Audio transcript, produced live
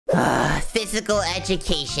Physical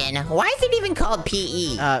education. Why is it even called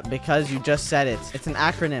PE? Because you just said it. It's an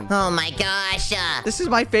acronym. Oh my gosh. This is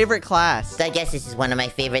my favorite class. I guess this is one of my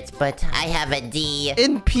favorites, but I have a D.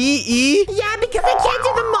 In PE? Yeah, because I can't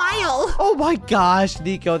do the mile. Oh my gosh,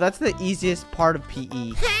 Nico, that's the easiest part of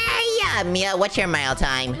PE. Hey, Mia, what's your mile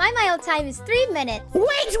time? My mile time is 3 minutes.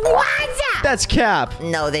 Wait, what? That's cap.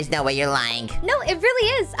 No, there's no way you're lying. No, it really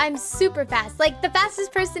is. I'm super fast. Like the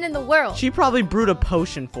fastest person in the world. She probably brewed a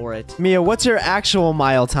potion for it. Mia, what's your actual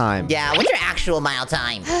mile time? Yeah, what's your actual mile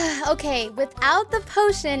time? Okay, without the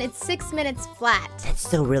potion, it's 6 minutes flat. That's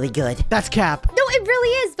still really good. That's cap. No, it really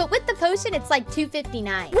is. But with the potion, it's like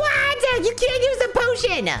 2:59. What? You can't use the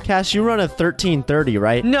potion. Cass, you run a 13:30,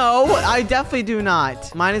 right? No, I definitely do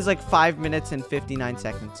not. Mine is like 5 minutes and 59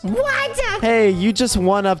 seconds. What? Hey, you just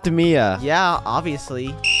one-upped Mia. Yeah,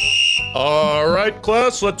 obviously. All right,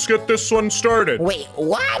 class, let's get this one started. Wait,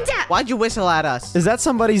 what? Why'd you whistle at us? Is that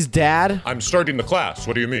somebody's dad? I'm starting the class.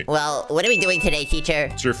 What do you mean? Well, what are we doing today, teacher?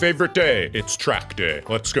 It's your favorite day. It's track day.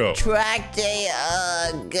 Let's go. Track day?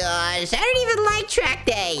 Oh, gosh. I don't even like track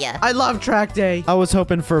day. I love track day. I was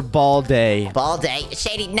hoping for ball day. Ball day?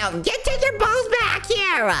 Shady, no, take your balls back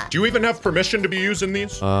here. Do you even have permission to be using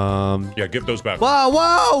these? Yeah, give those back. Whoa,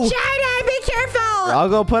 whoa! Shady, be careful. I'll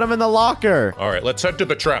go put them in the locker. All right, let's head to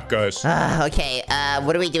the track, guys. Okay,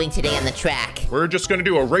 what are we doing today on the track? We're just gonna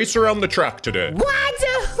do a race around the track today. What?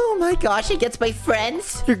 Oh my gosh, against my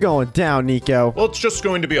friends? You're going down, Nico. Well, it's just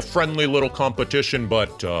going to be a friendly little competition,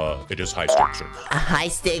 but it is high stakes. A high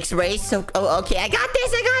stakes race? So, okay, I got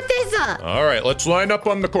this. All right, let's line up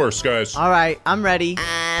on the course, guys. All right, I'm ready.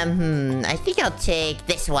 I think I'll take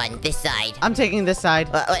this one, this side. I'm taking this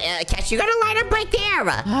side. Cash, you gotta line up right there.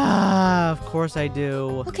 Ah, of course I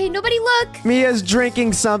do. Okay, nobody look. Mia's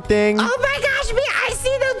drinking something. Oh my gosh, Mia, I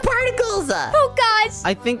see those particles. Oh gosh.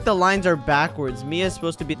 I think the lines are backwards. Mia's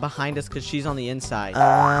supposed to be behind us because she's on the inside.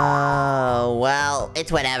 Oh, well,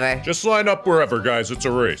 it's whatever. Just line up wherever, guys. It's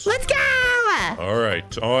a race. Let's go. All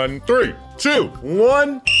right, on 3, 2,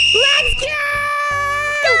 1. Let's go.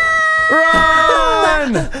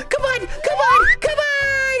 Run! Come on.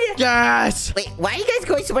 Yes! Wait, why are you guys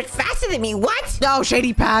going so much faster than me? What? No,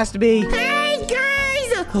 Shady passed me. Hey,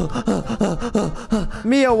 guys.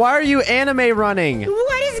 Mia, why are you anime running?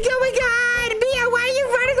 What is going on? Mia, why are you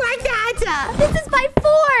running like that? This is my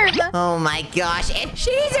form. Oh my gosh, and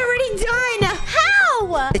she's already done.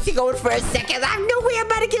 How? Is he going for a second? I have no way I'm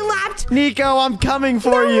about to get lapped. Nico, I'm coming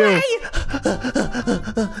for you.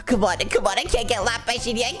 Come on, I can't get lapped by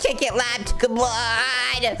Shady. I can't get lapped. Come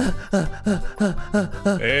on.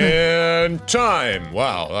 And time.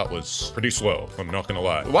 Wow, that was pretty slow. I'm not gonna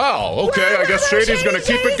lie. Wow, okay, I guess Shady's gonna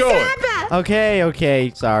keep it going.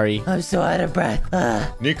 Okay, sorry. I'm so out of breath.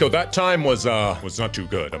 Nico, that time was not too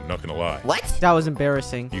good. I'm not gonna lie. What? That was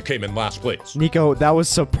embarrassing. You came in last place. Nico, that was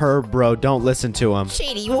superb, bro. Don't listen to him.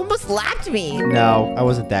 Shady, you almost lapped me. No, I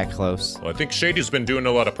wasn't that close. Well, I think Shady's been doing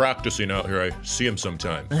a lot of practicing out here. I see him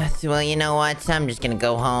sometime. Well, you know what? I'm just gonna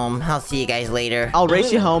go home. I'll see you guys later. I'll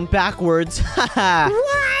race you home backwards. What? How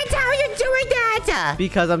are you doing that?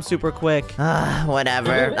 Because I'm super quick.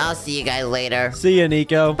 Whatever. I'll see you guys later. See ya,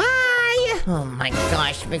 Nico. Bye! Oh my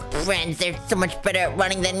gosh, my friends, they're so much better at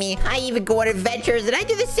running than me. I even go on adventures and I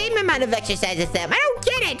do the same amount of exercise as them. I don't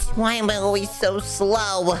get it. Why am I always so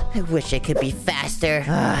slow? I wish I could be faster.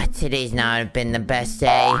 Today's not been the best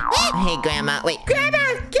day. Hey, Grandma. Wait, Grandma!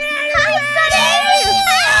 Get out of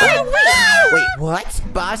the way! Wait, what?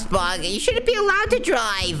 Boss Bog, you shouldn't be allowed to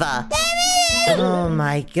drive. Oh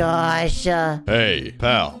my gosh. Hey,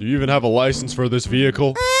 pal, do you even have a license for this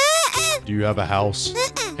vehicle? Do you have a house?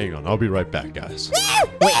 Hang on, I'll be right back, guys.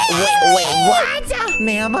 Wait, what?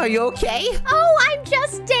 Ma'am, are you okay? Oh, I'm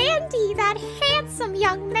just Dandy. That handsome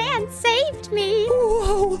young man saved me.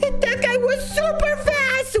 Whoa, that guy was super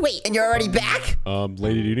fast. Wait, and you're already back?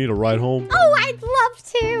 Lady, do you need a ride home? Oh, I'd love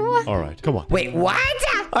to. All right, come on. Wait, what?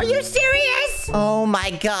 Are you serious? Oh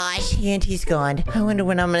my gosh, and he's gone. I wonder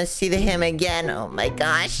when I'm gonna see him again. Oh my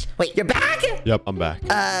gosh. Wait, you're back? Yep, I'm back.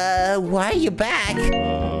 Why are you back?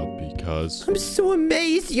 Because... I'm so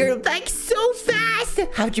amazed. You're like so fast.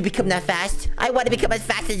 How'd you become that fast? I want to become as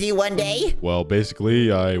fast as you one day. Well,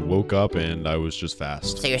 basically, I woke up and I was just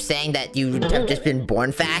fast. So you're saying that you have just been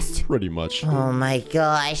born fast? Pretty much. Oh my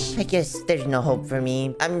gosh. I guess there's no hope for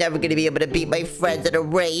me. I'm never gonna be able to beat my friends at a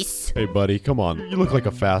race. Hey, buddy, come on. You look like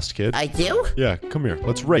a fast kid. I do? Yeah, come here.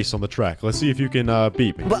 Let's race on the track. Let's see if you can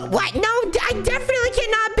beat me. What? No, I definitely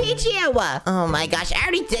cannot beat you. Oh my gosh, I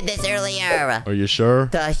already did this earlier. Are you sure?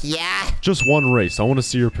 Yeah. Just one race. I want to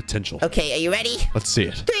see your potential. Okay, are you ready? Let's see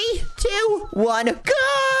it. 3, 2, 1, go!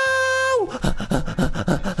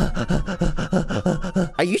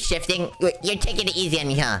 Are you shifting? Wait, you're taking it easy on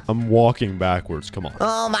me, huh? I'm walking backwards. Come on.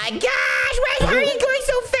 Oh my gosh! Wait, how are you going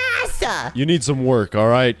so fast? You need some work, all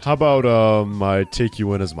right? How about, I take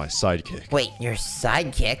you in as my sidekick? Wait, your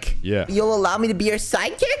sidekick? Yeah. You'll allow me to be your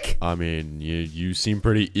sidekick? I mean, you seem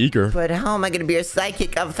pretty eager. But how am I gonna be your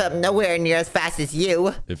sidekick? I'm nowhere near as fast as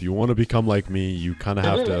you. If you want to become like me, you kind of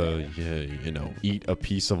have to, eat a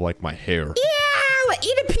piece of, like, my hair. Ew!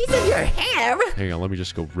 Eat a piece of your hair? Hang on, let me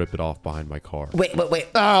just go rip it off behind my car. Wait.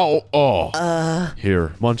 Ow! Oh.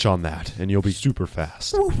 Here, munch on that, and you'll be super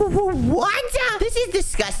fast. What? This is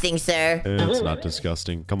disgusting, sir. It's not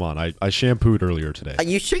disgusting. Come on, I shampooed earlier today. Are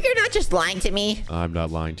you sure you're not just lying to me? I'm not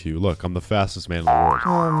lying to you. Look, I'm the fastest man in the world.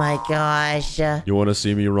 Oh my gosh. You want to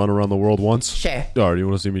see me run around the world once? Sure. Or do you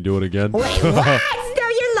want to see me do it again? Wait, what? No,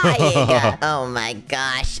 you're lying. Oh my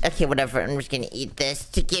gosh. Okay, whatever. I'm just gonna eat this.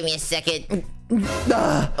 Just give me a second.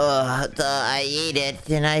 I ate it,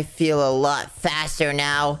 and I feel a lot faster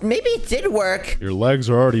now. Maybe it did work. Your legs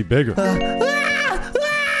are already bigger. Oh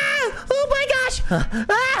my gosh.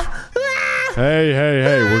 Hey,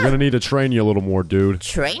 we're gonna need to train you a little more, dude.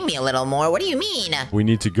 Train me a little more? What do you mean? We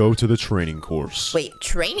need to go to the training course. Wait,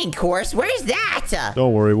 training course? Where is that?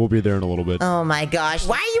 Don't worry, we'll be there in a little bit. Oh my gosh.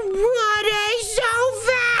 Why are you running so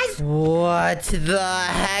fast? What the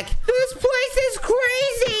heck? This place is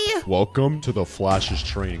crazy. Welcome to the Flash's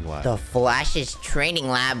training lab. The Flash's training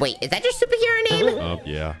lab? Wait, is that your superhero name?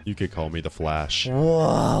 Yeah, you could call me the Flash.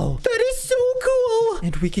 Whoa, that is so cool.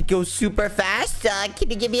 And we could go super fast. Can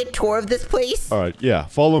you give me a tour of this place? All right, yeah,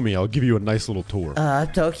 follow me. I'll give you a nice little tour.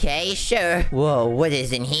 Okay, sure. Whoa, what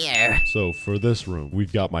is in here? So, for this room,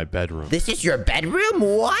 we've got my bedroom. This is your bedroom?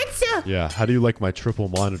 What? Yeah, how do you like my triple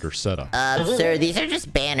monitor setup? Sir, these are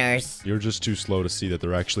just banners. You're just too slow to see that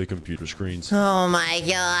they're actually computer screens. Oh my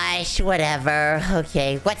gosh, whatever.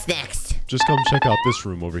 Okay, what's next? Just come check out this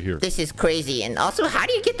room over here. This is crazy. And also, how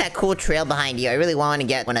do you get that cool trail behind you? I really want to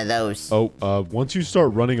get one of those. Oh, once you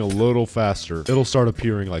start running a little faster, it'll start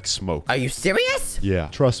appearing like smoke. Are you serious? Yeah,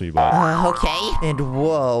 trust me, bud. Okay. And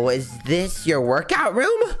whoa, is this your workout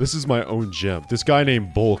room? This is my own gym. This guy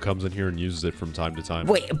named Bull comes in here and uses it from time to time.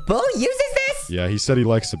 Wait, Bull uses this? Yeah, he said he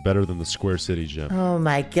likes it better than the Square City gym. Oh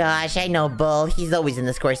my gosh, I know Bull. He's always in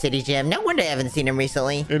the Square City gym. No wonder I haven't seen him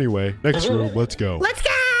recently. Anyway, next room, let's go. Let's go!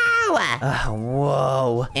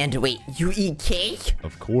 Whoa. And wait, you eat cake?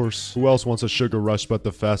 Of course. Who else wants a sugar rush but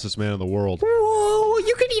the fastest man in the world? Whoa,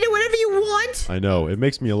 you can eat it whenever you want. I know. It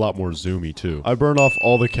makes me a lot more zoomy, too. I burn off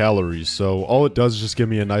all the calories, so all it does is just give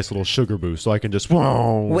me a nice little sugar boost so I can just...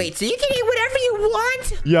 Wait, so you can eat whatever you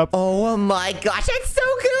want? Yep. Oh my gosh, that's so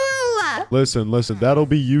cool. Listen, that'll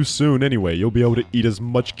be you soon anyway. You'll be able to eat as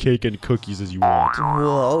much cake and cookies as you want.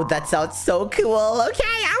 Whoa, that sounds so cool. Okay,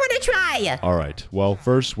 I want to try. All right. Well,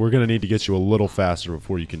 first, we're going to need to get you a little faster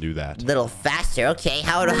before you can do that. Little faster? Okay,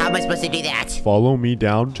 how am I supposed to do that? Follow me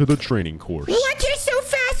down to the training course. What? You're so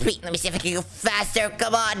fast. Wait, let me see if I can go faster.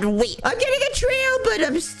 Come on, wait. I'm getting a trail, but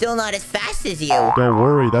I'm still not as fast as you. Don't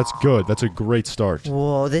worry. That's good. That's a great start.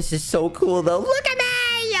 Whoa, this is so cool, though. Look at me.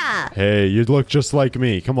 Hey, you look just like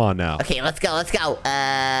me. Come on now. Okay, let's go.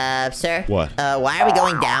 Sir? What? Why are we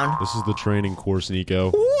going down? This is the training course, Nico.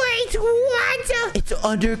 Wait, what? It's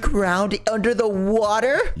underground, under the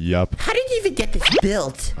water? Yep. How did you even get this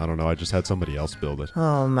built? I don't know. I just had somebody else build it.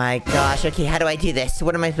 Oh my gosh. Okay, how do I do this?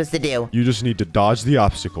 What am I supposed to do? You just need to dodge the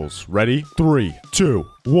obstacles. Ready? 3, 2,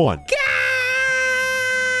 1. Go!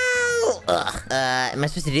 Am I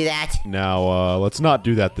supposed to do that? Now, let's not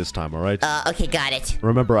do that this time, all right? Okay, got it.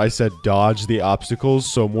 Remember, I said dodge the obstacles,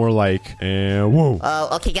 so more like, and whoa.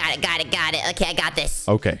 Oh, okay, got it. Okay, I got this.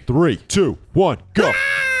 Okay, 3, 2, 1, go.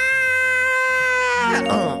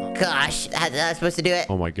 Oh, gosh. How am I supposed to do it?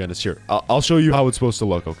 Oh my goodness, here. I'll show you how it's supposed to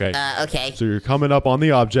look, okay? Okay. So you're coming up on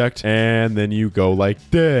the object, and then you go like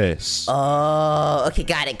this. Oh, okay,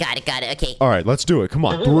 got it. Okay. All right, let's do it. Come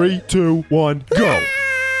on, 3, 2, 1, go.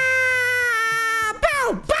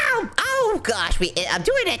 Boom! Oh, gosh, I'm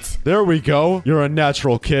doing it. There we go. You're a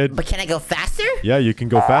natural kid. But can I go faster? Yeah, you can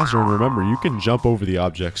go faster, and remember, you can jump over the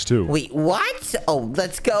objects, too. Wait, what? Oh,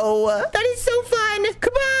 let's go. That is so fun.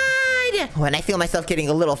 Come on. Oh, and I feel myself getting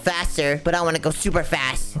a little faster, but I want to go super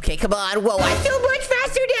fast. Okay, come on. Whoa, I feel much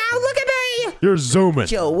faster now. Look at me. You're zooming.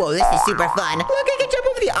 Joe, whoa, this is super fun. Look, I can jump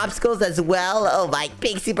over the obstacles as well. Oh, my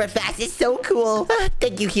being super fast is so cool.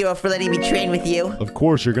 Thank you, Hero, for letting me train with you. Of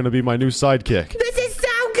course, you're going to be my new sidekick. This is so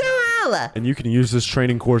cool. And you can use this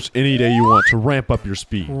training course any day you want to ramp up your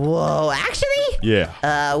speed. Whoa, actually?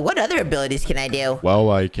 Yeah. What other abilities can I do?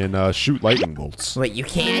 Well, I can shoot lightning bolts. Wait, you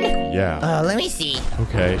can? Yeah. Let me see.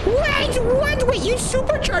 Okay. Wait, what? Wait, you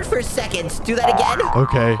supercharged for a second. Do that again.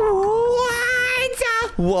 Okay. What?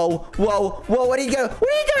 Whoa, whoa, whoa, what are you doing? What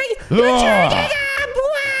are you doing? You're charging up!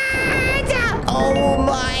 What? Oh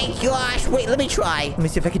my gosh. Wait, let me try. Let me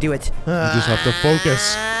see if I can do it. You just have to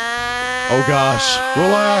focus. Oh gosh.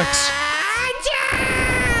 Relax.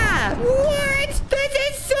 What? This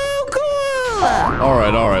is so cool! All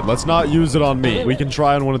right. Let's not use it on me. We can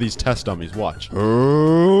try on one of these test dummies. Watch.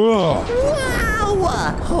 Wow!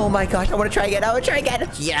 Oh my gosh, I want to try again.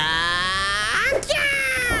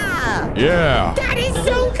 Yeah. That is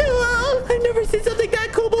so cool! I've never seen something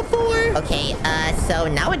that cool before. Okay, so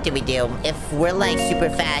now what do we do? If we're like super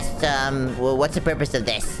fast, well, what's the purpose of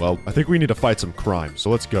this? Well, I think we need to fight some crime,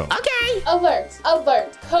 so let's go. Okay! Alert!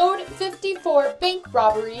 Alert! Code 54 bank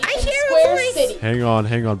robbery in I hear a Square voice. City. Hang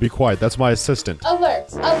on. Be quiet. That's my assistant.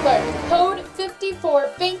 Alert! Alert! Code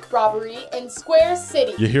 54 bank robbery in Square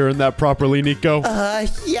City. You hearing that properly, Nico?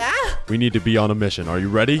 Yeah? We need to be on a mission. Are you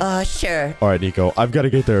ready? Sure. All right, Nico. I've got to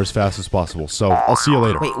get there as fast as possible, so I'll see you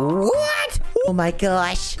later. Wait, what? Oh my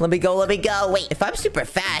gosh. Let me go. Wait, if I'm super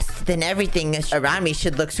fast, then everything around me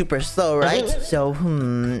should look super slow, right? So,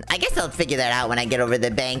 I guess I'll figure that out when I get over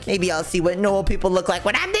the bank. Maybe I'll see what normal people look like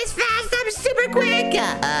when I'm this fast. I'm super quick.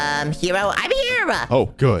 Hero, I'm here.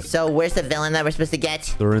 Oh, good. So, where's the villain that we're supposed to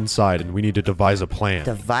get? They're inside, and we need to devise a plan.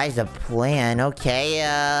 Devise a plan. Okay,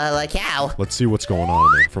 like how? Let's see what's going on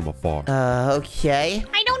in there from afar. Okay.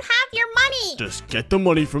 I don't have your money. Just get the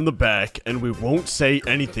money from the back and we won't say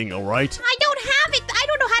anything, all right? I don't have it. I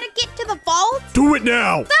don't know how to get to the vault. Do it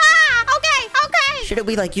now! Ah, okay. Shouldn't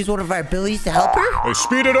we, like, use one of our abilities to help her? Hey,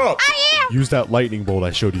 speed it up. I am. Use that lightning bolt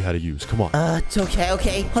I showed you how to use. Come on. It's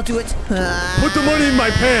okay. I'll do it. Put the money in my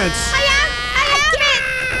pants! I have it.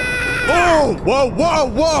 Oh!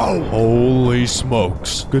 Whoa! Holy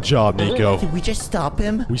smokes. Good job, Nico. Did we just stop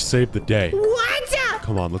him? We saved the day. What?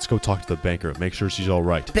 Come on, let's go talk to the banker. Make sure she's all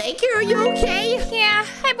right. Baker, are you okay? Yeah,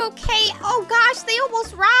 I'm okay. Oh gosh, they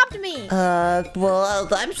almost robbed me. Well,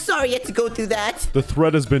 I'm sorry you had to go through that. The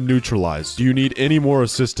threat has been neutralized. Do you need any more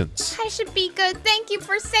assistance? I should be good. Thank you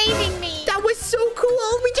for saving me. That was so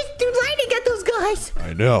cool. We just threw lightning at those guys.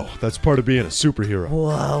 I know. That's part of being a superhero.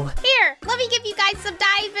 Whoa. Here, let me give you guys some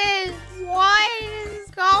diamonds. What is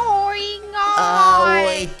going on?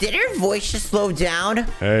 Wait, did her voice just slow down?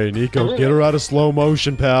 Hey, Nico, get her out of slow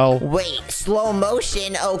motion, pal. Wait, slow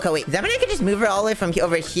motion? Okay, wait. Does that mean I could just move her all the way from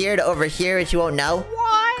over here to over here and she won't know?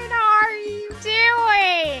 What are you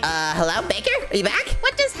doing? Hello, Baker? Are you back?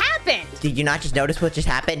 What just happened? Did you not just notice what just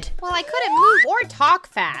happened? Well, I couldn't move or talk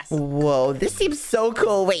fast. Whoa, this seems so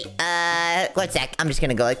cool. Wait, one sec. I'm just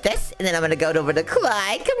gonna go like this, and then I'm gonna go over to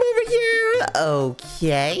Clyde. Come over here.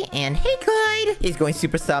 Okay, and hey, Clyde. He's going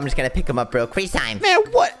super slow. I'm just gonna pick him up real quick. Time. Man,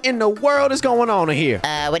 what in the world is going on in here?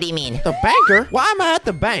 What do you mean? The banker? Why am I at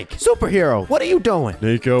the bank? Superhero, what are you doing?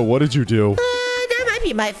 Nico, what did you do? That might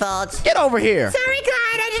be my fault. Get over here. Sorry,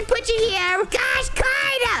 Clyde. I just put you here. Gosh,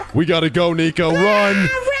 Clyde. We gotta go, Nico. Run! Run!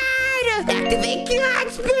 Activate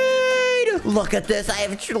Godspeed! Look at this. I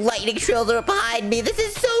have lightning trails right behind me. This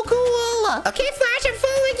is so cool. Okay, Flash, I'm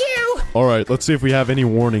following you. All right, let's see if we have any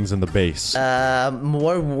warnings in the base.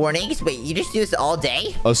 More warnings? Wait, you just do this all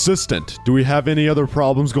day? Assistant, do we have any other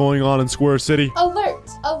problems going on in Square City? Alert!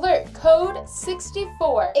 Alert! Code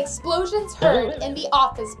 64. Explosions heard in the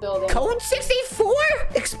office building. Code 64?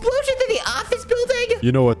 Explosions in the office building?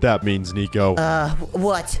 You know what that means, Nico.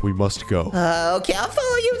 What? We must go. Okay, I'll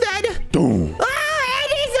follow you then. Boom. Oh,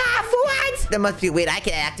 it is off! What? There must be a way I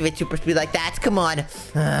can activate super speed like that. Come on.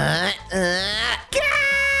 Go!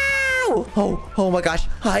 Oh my gosh.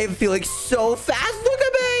 I am feeling so fast. Look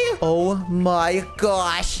at me. Oh my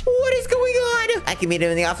gosh. What is going on? I can meet him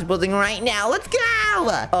in the office building right now. Let's go.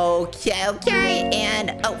 Okay.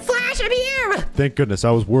 And, oh, Flash, I'm here. Thank goodness,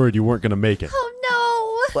 I was worried you weren't gonna make it. Oh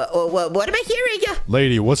What am I hearing?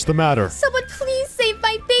 Lady, what's the matter? no. Someone please save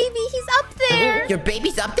my baby. He's up there. Your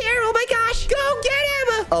baby's up there? Oh my gosh. Go get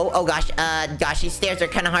him. Oh gosh. Gosh, these stairs are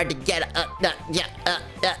kind of hard to get.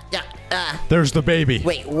 There's the baby.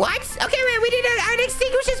 Wait, what? Okay, wait, we need to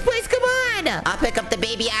extinguish this place. Come on. I'll pick up the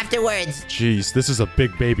baby afterwards. Jeez, this is a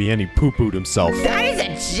big baby and he poo-pooed himself. That is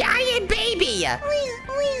a giant baby.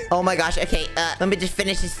 Oh my gosh. Okay, let me just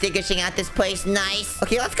finish extinguishing out this place. Nice.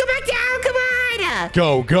 Okay, let's go back down. Come on.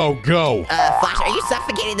 Go. Flash, are you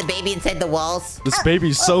suffocating the baby inside the walls? This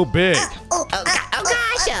baby's so big. Oh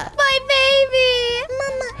gosh. My baby.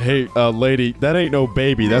 Mama. Hey, lady, that ain't no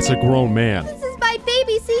baby. That's a grown man. This is my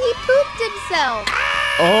baby. See, he pooped himself.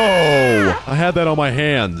 Oh, I had that on my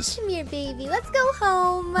hands. Come here, baby. Let's go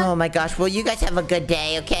home. Oh my gosh, well, you guys have a good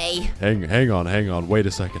day, okay? Hang on. Wait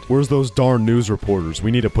a second. Where's those darn news reporters?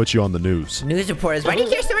 We need to put you on the news. News reporters? Why do you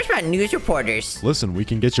care so much about news reporters? Listen, we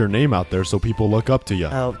can get your name out there so people look up to you.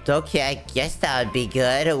 Oh, okay, I guess that would be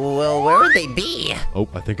good. Well, where would they be? Oh,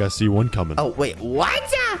 I think I see one coming. Oh, wait,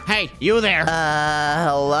 what? Hey, you there.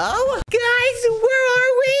 Hello? Guys, where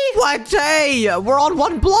are we? What? Hey, we're on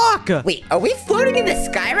one block. Wait, are we floating in the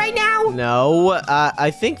sky right now? No,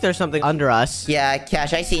 I think there's something under us. Yeah,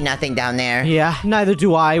 Cash, I see nothing down there. Yeah, neither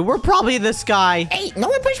do I. We're probably in the sky. Hey, no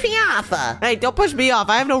one push me off. Hey, don't push me off.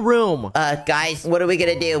 I have no room. Guys, what are we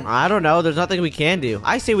gonna do? I don't know. There's nothing we can do.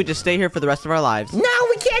 I say we just stay here for the rest of our lives. No,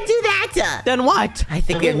 we can't do that. Then what? I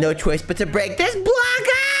think we have no choice but to break this block.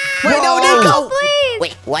 Wait, no, Whoa. Nico. Please.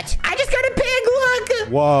 Wait, what? I just got a pig, look.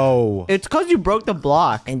 Whoa. It's because you broke the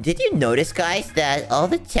block. And did you notice, guys, that all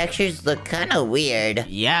the textures look kind of weird?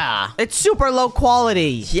 Yeah. It's super low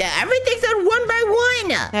quality. Yeah, everything's on one by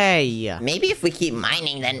one. Hey. Maybe if we keep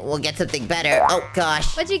mining, then we'll get something better. Oh,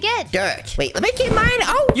 gosh. What'd you get? Dirt. Wait, let me keep mining.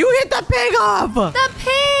 Oh, You hit the pig off. The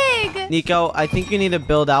pig. Nico, I think you need to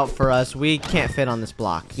build out for us. We can't fit on this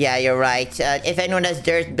block. yeah, you're right. If anyone has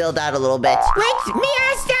dirt, build out a little bit. Wait,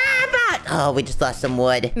 Mia, stop! Oh, we just lost some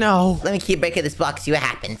wood. No. Let me keep breaking this block, see what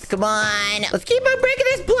happens. Come on. Let's keep on breaking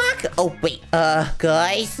this block. Oh, wait.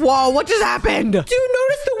 Guys. Whoa, what just happened? Do you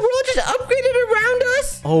notice the world just upgraded around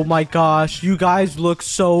us? Oh my gosh, you guys look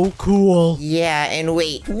so cool. Yeah, and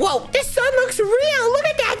wait. Whoa, this sun looks real. Look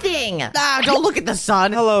at that thing. Ah, don't look at the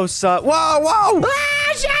sun. Hello, son. Whoa.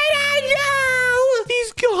 Ah, Shady, no!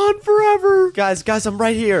 He's gone forever. Guys, I'm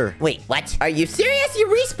right here. Wait, what? Are you serious? You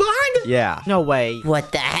respawned? Yeah. No way.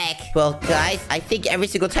 What the heck? Well, guys, I think every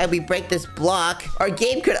single time we break this block, our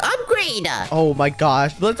game could upgrade. Oh my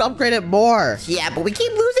gosh, let's upgrade it more. Yeah, but we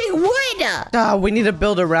keep losing wood. We need to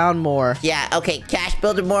build around more. Yeah, okay, Cash,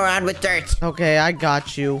 build it more on with dirt. Okay, I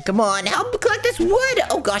got you. Come on, help collect this wood.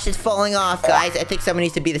 Oh gosh, it's falling off, guys. I think someone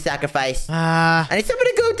needs to be the sacrifice. I need someone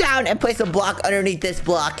to go down and place a block underneath this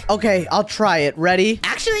block. Okay, I'll try it. Ready?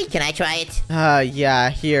 Actually, can I try it? Yeah,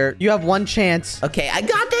 here. You have one chance. Okay, I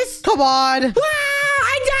got this. Come on. Wow,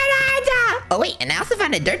 I did it! Oh wait, and I also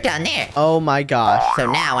found a dirt down there. Oh my gosh.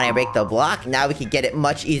 So now when I break the block, now we can get it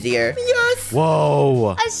much easier. Yes!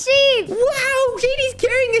 Whoa. A sheep. Wow, Shady's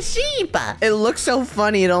carrying a sheep. It looks so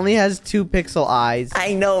funny. It only has 2 pixel eyes.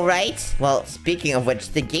 I know, right? Well, speaking of which,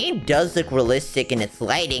 the game does look realistic in its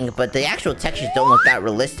lighting, but the actual textures don't look that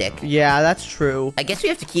realistic. Yeah, that's true. I guess we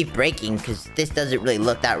have to keep breaking, because this doesn't really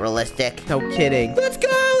look that realistic. No kidding. Let's go!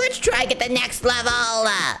 Let's try get the next level!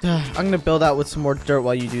 I'm gonna build out with some more dirt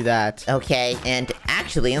while you do that. Okay, and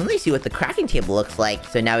actually, let me see what the crafting table looks like.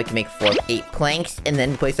 So now we can make 8 planks, and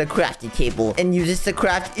then place a crafting table, and use this to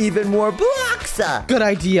craft even more blocks! Good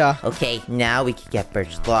idea. Okay, now we can get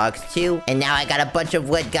birch logs too. And now I got a bunch of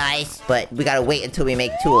wood, guys. But we gotta wait until we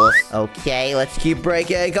make tools. Okay, let's keep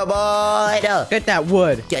breaking. Come on! Get that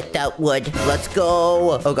wood. Get that wood. Let's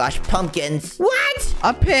go. Oh gosh, pumpkins. What?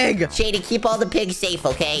 A pig. Shady, keep all the pigs safe,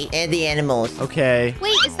 okay? And the animals. Okay.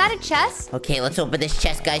 Wait, is that a chest? Okay, let's open this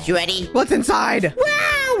chest, guys. You ready? What's inside?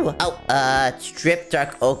 Wow! Oh, strip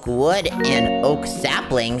dark oak wood and oak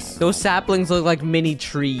saplings. Those saplings look like mini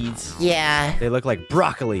trees. Yeah. They look like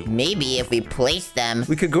broccoli. Maybe if we place them,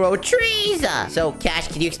 we could grow trees. So, Cash,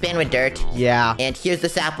 can you expand with dirt? Yeah. And here's the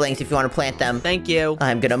saplings if you want to plant them. Thank you.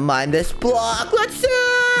 I'm gonna mine this block. Let's see!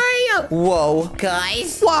 Whoa,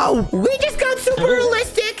 guys. Whoa! We just got super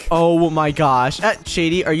realistic. Oh my gosh.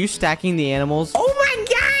 Shady, are you stacking the animals? Oh my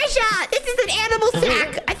gosh! This is an animal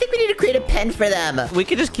sack. I think we need to create a pen for them. We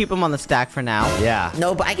could just keep them on the stack for now. Yeah.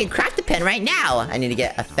 No, but I can craft a pen right now. I need to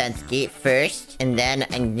get a fence gate first. And then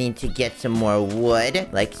I need to get some more wood,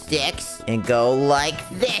 like 6, and go like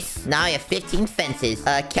this. Now I have 15 fences.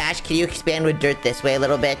 Cash, can you expand with dirt this way a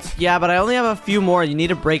little bit? Yeah, but I only have a few more. You need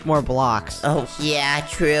to break more blocks. Oh, yeah,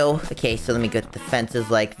 true. Okay, so let me get the fences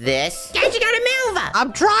like this. Cash, you gotta move!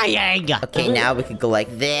 I'm trying! Okay, now we could go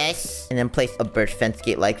like this, and then place a birch fence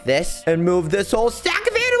gate like this, and move this whole stack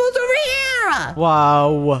of animals over here!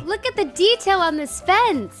 Wow. Look at the detail on this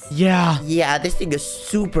fence. Yeah. Yeah, this thing is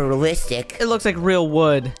super realistic. It looks like real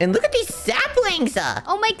wood. And look at these saplings!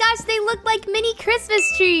 Oh my gosh, they look like mini Christmas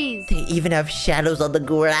trees. They even have shadows on the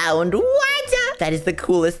ground. What? That is the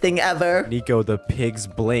coolest thing ever. Nico, the pigs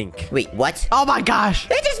blink. Wait, what? Oh my gosh.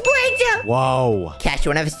 They just blinked! Whoa. Cash, you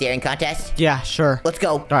want to have a staring contest? Yeah, sure. Let's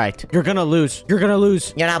go. All right. You're gonna lose. You're gonna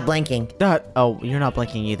lose. You're not blinking. Oh, you're not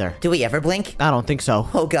blinking either. Do we ever blink? I don't think so.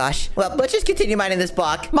 Oh, gosh. Well, let's just continue mining this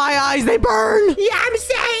block. My eyes, they burn. Yeah, I'm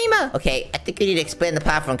same. Okay, I think we need to expand the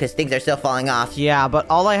platform because things are still falling off. Yeah, but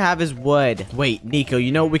all I have is wood. Wait, Nico,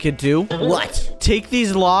 you know what we could do? What? Take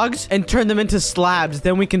these logs and turn them into slabs.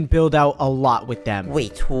 Then we can build out a lot with them.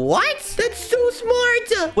 Wait, what? That's so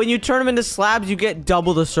smart. When you turn them into slabs, you get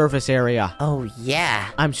double the surface area. Oh, yeah.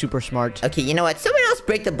 I'm super smart. Okay, you know what? Someone else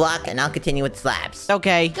break the block and I'll continue with slabs.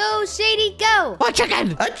 Okay. Go, Shady, go. A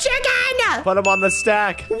chicken! A chicken! Put them on the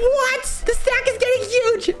stack. What? The stack is getting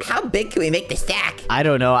huge. How big can we make the stack? I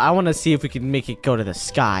don't know. I want to see if we can make it go to the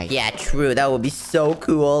sky. Yeah, true. That would be so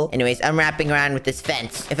cool. Anyways, I'm wrapping around with this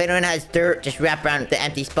fence. If anyone has dirt, just wrap around the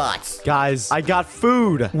empty spots. Guys, I got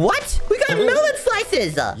food. What? We got melon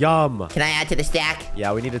slices. Yum. Can I add to the stack?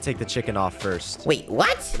 Yeah, we need to take the chicken off first. Wait,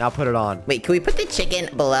 what? Now put it on. Wait, can we put the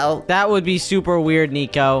chicken below? That would be super weird,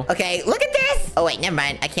 Nico. Okay, look at this. Oh, wait, never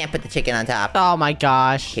mind. I can't put the chicken on top. Oh my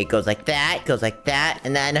gosh. Okay, it goes like that,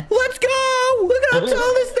 and then let's go! Look at how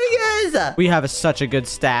tall this thing is! We have such a good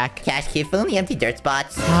stack. Cash, can you fill in the empty dirt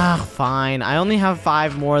spots? Ah, fine. I only have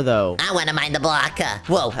 5 more though. I want to mine the block.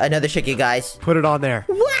 Whoa, another chicken, guys. Put it on there.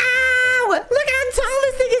 Wow! Look how tall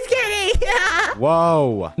this thing is getting!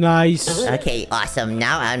 Whoa. Nice. Okay, awesome.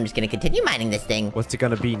 Now I'm just gonna continue mining this thing. What's it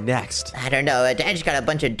gonna be next? I don't know. I just got a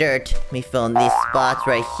bunch of dirt. Let me fill in these spots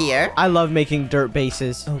right here. I love making dirt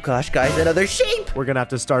bases. Oh gosh, guys, another sheep! We're gonna have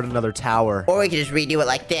to start another tower. Or we can just redo it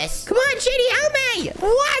like this. Come on, Shady, help me!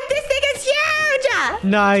 What? This thing is huge!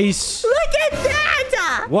 Nice. Look at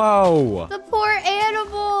that! Whoa. The poor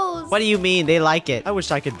animals. What do you mean? They like it. I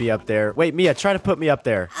wish I could be up there. Wait, Mia, try to put me up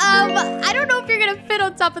there. I don't know if you're gonna fit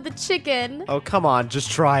on top of the chicken. Oh, come on.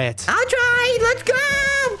 Just try it. I'll try! Let's go!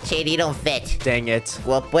 Shady, you don't fit. Dang it.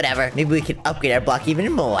 Well, whatever. Maybe we can upgrade our block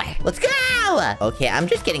even more. Let's go! Okay, I'm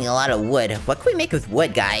just getting a lot of wood. What can we make with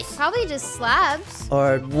wood, guys? Probably just slabs.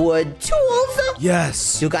 Or wood tools?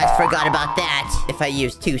 Yes. You guys forgot about that. If I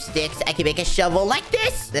use 2 sticks, I can make a shovel like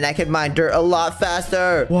this. Then I can mine dirt a lot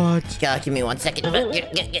faster. What? Give me 1 second.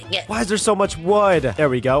 Why is there so much wood? There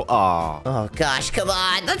we go. Aw. Oh, gosh, come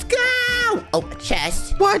on. Let's go! Oh, a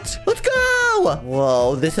chest. What? Let's go!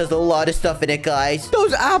 Whoa, this has a lot of stuff in it, guys.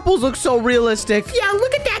 Those apples look so realistic. Yeah,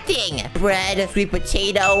 look at that thing. Bread, sweet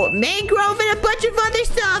potato, mangrove, and a bunch of other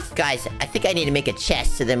stuff. Guys, I think I need to make a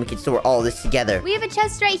chest so then we can store all this together. We have a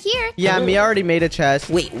chest right here. Yeah, me already made a chest.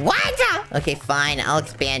 Wait, what? Okay, fine. I'll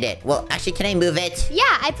expand it. Well, actually, can I move it? Yeah,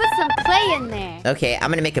 I put some clay in there. Okay, I'm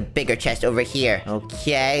gonna make a bigger chest over here.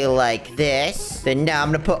 Okay, like this. Then now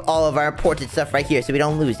I'm gonna put all of our important stuff right here so we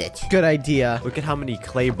don't lose it. Good idea. Look at how many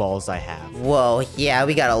clay balls I have. Whoa, yeah,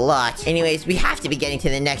 we got a lot. Anyways, we have to be getting to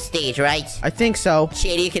the next stage, right? I think so.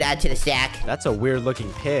 Shady, you could add to the stack. That's a weird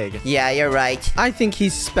looking pig. Yeah, you're right. I think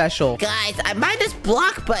he's special. Guys, I mined this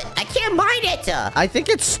block, but I can't mine it. I think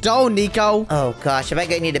it's stone, Nico. Oh gosh, am I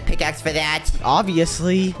gonna need a pickaxe for that?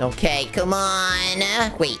 Obviously. Okay, come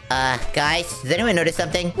on. Wait, guys, does anyone notice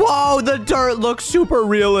something? Whoa, the dirt looks super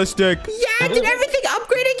realistic. Yeah, did everything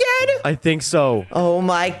upgrade again? I think so. Oh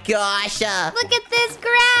my gosh. Look at this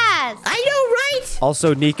grass. I know, right?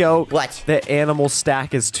 Also, Nico. What? The animal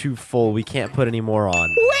stack is too full. We can't put any more on.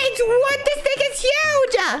 Wait, what? This thing is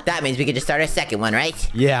huge! That means we can just start a second one, right?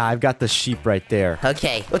 Yeah, I've got the sheep right there.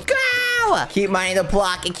 Okay, let's go! Keep mining the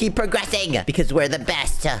block and keep progressing, because we're the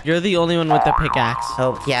best. You're the only one with the pickaxe.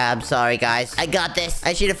 Oh, yeah, I'm sorry, guys. I got this.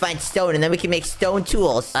 I should have find stone, and then we can make stone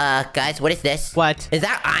tools. Guys, what is this? What? Is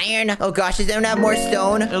that iron? Oh, gosh, does anyone have more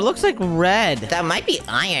stone? It looks like red. That might be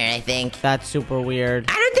iron, I think. That's super weird.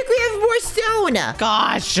 I don't think we have more stone.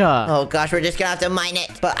 Gosh. Oh, gosh, we're just gonna have to mine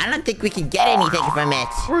it. But I don't think we can get anything from it.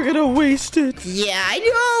 We're gonna waste it. Yeah, I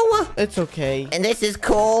know. It's okay. And this is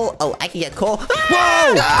coal. Oh, I can get coal. Whoa!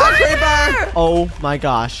 Ah, Creeper! Oh my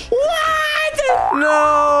gosh. What?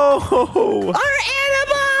 No! Our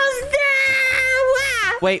animals! No!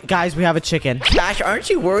 Wait, guys, we have a chicken. Gosh, aren't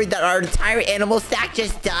you worried that our entire animal stack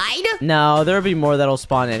just died? No, there'll be more that'll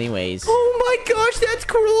spawn anyways. Oh my gosh, that's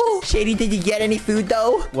cruel. Shady, did you get any food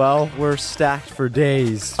though? Well, we're stacked for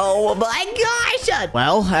days. Oh my gosh!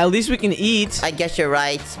 Well, at least we can eat. I guess you're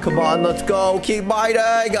right. Come on, let's go. Keep mining.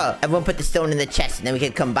 Everyone put the stone in the chest, and then we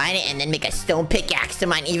can combine it and then make a stone pickaxe to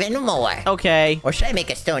mine even more. Okay. Or should I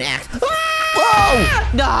make a stone axe?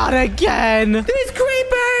 Oh! Not again! There's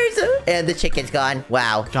creepers! And the chicken's gone.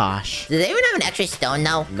 Wow. Gosh. Does anyone have an extra stone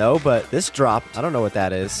though? No, but this dropped. I don't know what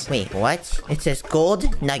that is. Wait, what? It says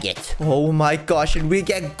gold nugget. Oh my gosh, and we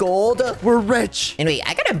get gold? We're rich. And wait,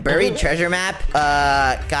 I got a buried treasure map.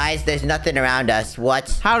 Guys, there's nothing around us.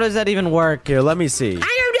 What? How does that even work? Here, let me see.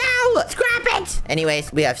 I don't know! Scrap it!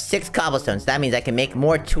 Anyways, we have 6 cobblestones. That means I can make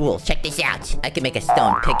more tools. Check this out. I can make a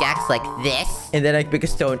stone pickaxe like this. And then I can make a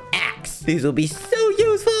stone axe. These will be so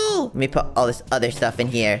useful. Let me put all this other stuff in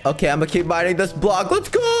here. Okay, I'm gonna keep mining this block. Let's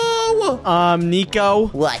go! Nico.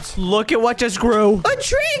 What? Look at what just grew. A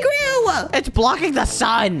tree grew! It's blocking the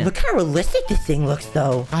sun. Look how realistic this thing looks,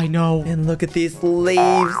 though. I know. And look at these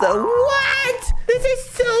leaves. What? This is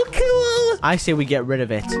so cool. I say we get rid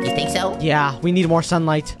of it. You think so? Yeah, we need more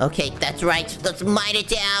sunlight. Okay, that's right. Let's mine it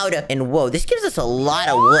down. And whoa, this gives us a lot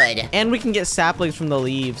of wood. And we can get saplings from the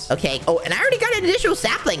leaves. Okay. Oh, and I already got an additional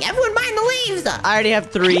sapling. Everyone mine the leaves. I already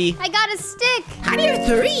have 3. I got a stick. How do you have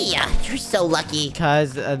 3? You're so lucky.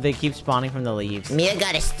 Because they keep spawning from the leaves. Mia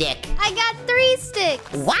got a stick. I got 3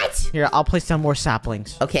 sticks. What? Here, I'll place down more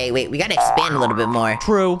saplings. Okay, wait. We gotta expand a little bit more.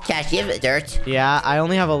 True. Cash, you have dirt? Yeah, I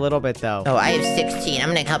only have a little bit, though. Oh, I have 16. I'm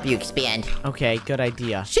gonna help you expand. Okay, good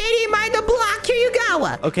idea. Shady, mine the block. Here you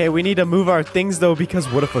go. Okay, we need to move our things though, because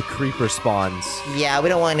what if a creeper spawns? Yeah, we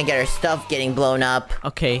don't want to get our stuff getting blown up.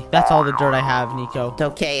 Okay, that's all the dirt I have, Nico.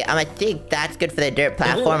 Okay, I think that's good for the dirt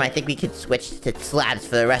platform. I think we could switch to slabs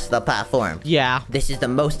for the rest of the platform. Yeah. This is the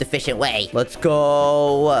most efficient way. Let's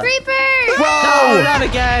go. Creeper! No, not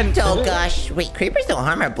again. Oh, gosh. Wait, creepers don't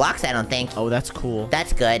harm our blocks, I don't think. Oh, that's cool.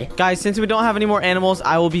 That's good. Guys, since we don't have any more animals,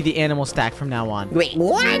 I will be the animal stack from now on. Wait,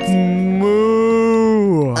 what?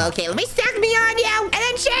 Moo. Okay, let me stack me on you. And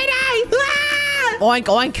then Shady. Ah! Oink,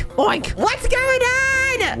 oink, oink. What's going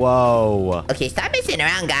on? Whoa. Okay, stop messing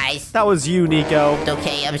around, guys. That was you, Nico. It's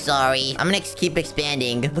okay, I'm sorry. I'm gonna keep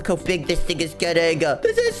expanding. Look how big this thing is getting.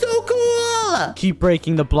 This is so cool. Keep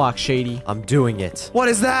breaking the block, Shady. I'm doing it. What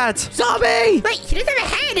is that? Zombie! Wait, he doesn't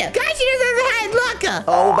have a head. Guys, he doesn't have a head. Look.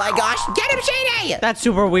 Oh my gosh. Get him, Shady. That's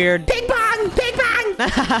super weird. Ping pong. Ping pong.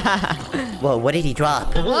 Whoa, what did he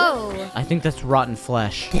drop? Whoa. I think that's rotten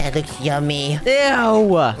flesh. That looks yummy. Ew!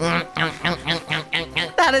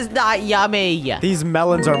 That is not yummy. These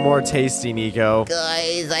melons are more tasty, Nico.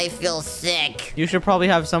 Guys, I feel sick. You should probably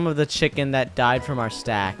have some of the chicken that died from our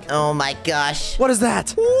stack. Oh my gosh. What is that?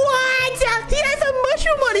 What? He has a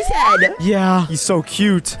mushroom on his head. Yeah. He's so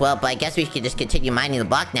cute. Well, but I guess we could just continue mining the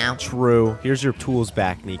block now. True. Here's your tools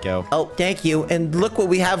back, Nico. Oh, thank you. And look what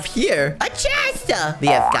we have here. A chest! We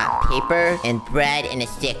have got paper and bread and a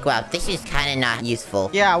stick. Wow, this is kind of not useful.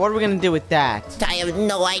 Yeah, what are we gonna do with that? I have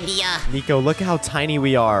no idea. Nico, look how tiny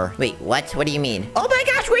we are. Wait, what? What do you mean? Oh my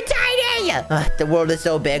gosh, we're tiny! The world is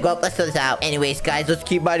so big. Well, let's throw this out. Anyways, guys, let's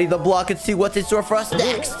keep mining the block and see what's in store for us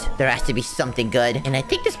next. There has to be something good. And I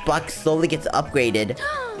think this block slowly gets upgraded.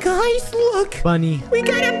 Guys, look! Bunny. We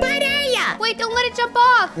got a bunny! Wait, don't let it jump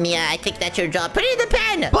off. Mia, I think that's your job. Put it in the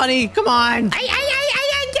pen! Bunny, come on!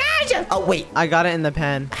 Gosh! Oh, wait. I got it in the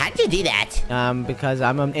pen. How'd you do that? Because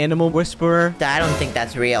I'm an animal whisperer. I don't think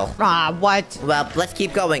that's real. Ah, what? Well, let's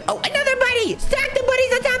keep going. Oh, another bunny! Stack the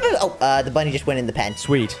bunnies on top of... Oh, the bunny just went in the pen.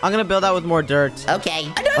 Sweet. I'm gonna build that with more dirt. Okay.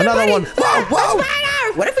 Another bunny! one. Whoa, whoa! A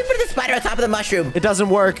spider! What if we put the spider on top of the mushroom? It doesn't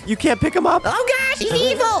work. You can't pick him up. Oh, gosh! He's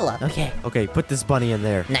evil! Okay. Okay, put this bunny in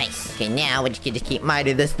there. Nice. Okay, now we just can just keep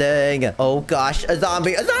mining this thing. Oh, gosh. A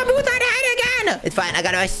zombie! A zombie without a head again! It's fine. I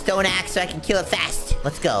got my stone axe so I can kill it fast.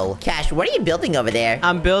 Let's go. Cash, what are you building over there?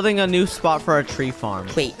 I'm building a new spot for a tree farm.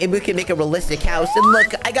 Wait, and we can make a realistic house. And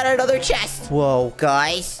look, I got another chest. Whoa,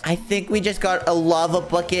 guys. I think we just got a lava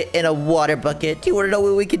bucket and a water bucket. Do you want to know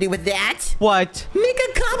what we can do with that? What? Make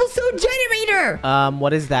a cobblestone generator.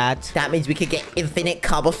 What is that? That means we could get infinite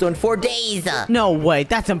cobblestone for days. No way,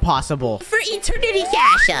 that's impossible. For eternity,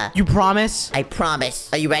 Cash. You promise? I promise.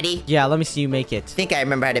 Are you ready? Yeah, let me see you make it. I think I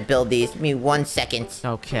remember how to build these. Give me 1 second.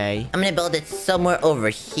 Okay. I'm gonna build it somewhere over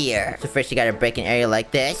here. So first you gotta break an area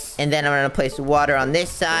like this. And then I'm gonna place water on this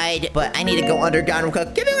side. But I need to go underground real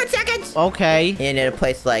quick. Give me 1 second. Okay. And in a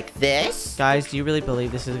place like this. Guys, do you really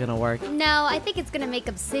believe this is gonna work? No, I think it's gonna make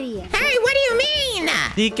obsidian. Hey, what do you mean?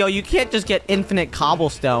 Nico, you can't just get infinite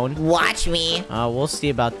cobblestone. Watch me. We'll see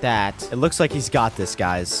about that. It looks like he's got this,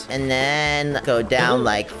 guys. And then go down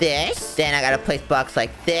like this. Then I gotta place blocks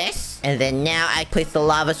like this. And then now I place the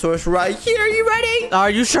lava source right here. You ready? Are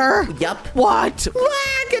you sure? Yup. What?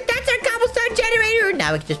 Look, that's our cobblestone generator.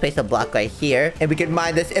 Now we can just place a block right here. And we can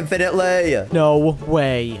mine this infinitely. No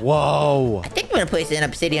way. Whoa. I think I'm gonna place an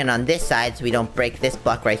obsidian on this side so we don't break this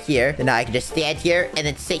block right here. And now I can just stand here and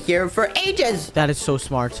then sit here for ages. That is so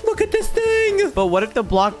smart. Look at this thing. But what if the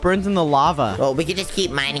block burns in the lava? Well, we can just keep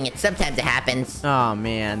mining it. Sometimes it happens. Oh,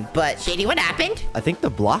 man. But, Shady, what happened? I think the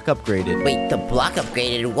block upgraded. Wait, the block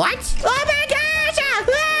upgraded. What? Oh my gosh!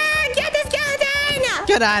 Get the skeleton!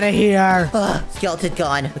 Get out of here. Skeleton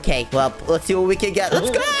gone. Okay, well, let's see what we can get. Let's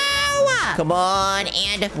go! Come on,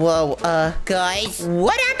 and whoa, guys,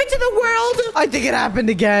 what happened to the world? I think it happened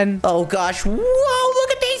again. Oh gosh, whoa,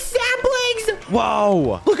 look at these saplings.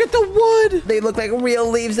 Whoa. Look at the wood. They look like real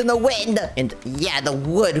leaves in the wind. And yeah, the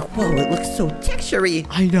wood, whoa, it looks so textury.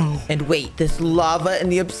 I know. And wait, this lava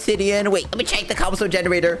and the obsidian. Wait, let me check the cobblestone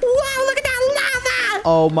generator. Wow, look at that lava.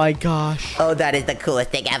 Oh my gosh. Oh, that is the coolest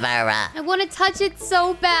thing ever. I want to touch it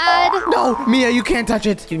so bad. No, Mia, you can't touch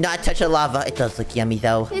it. Do not touch the lava. It does look yummy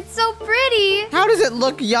though. It's so pretty. How does it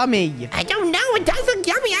look yummy? I don't know. It does look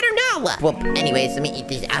yummy. I don't know. Well, anyways, let me eat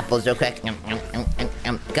these apples real quick.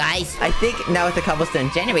 Guys, I think now with the cobblestone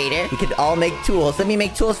generator, we could all make tools. Let me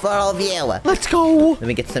make tools for all of you. Let's go. Let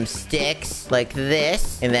me get some sticks like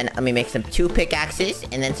this. And then let me make some 2 pickaxes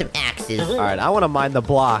and then some axes. All right, I want to mine the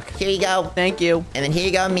block. Here you go. Thank you. And then here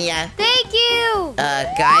you go, Mia. Thank you.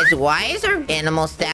 Guys, why is our animal stack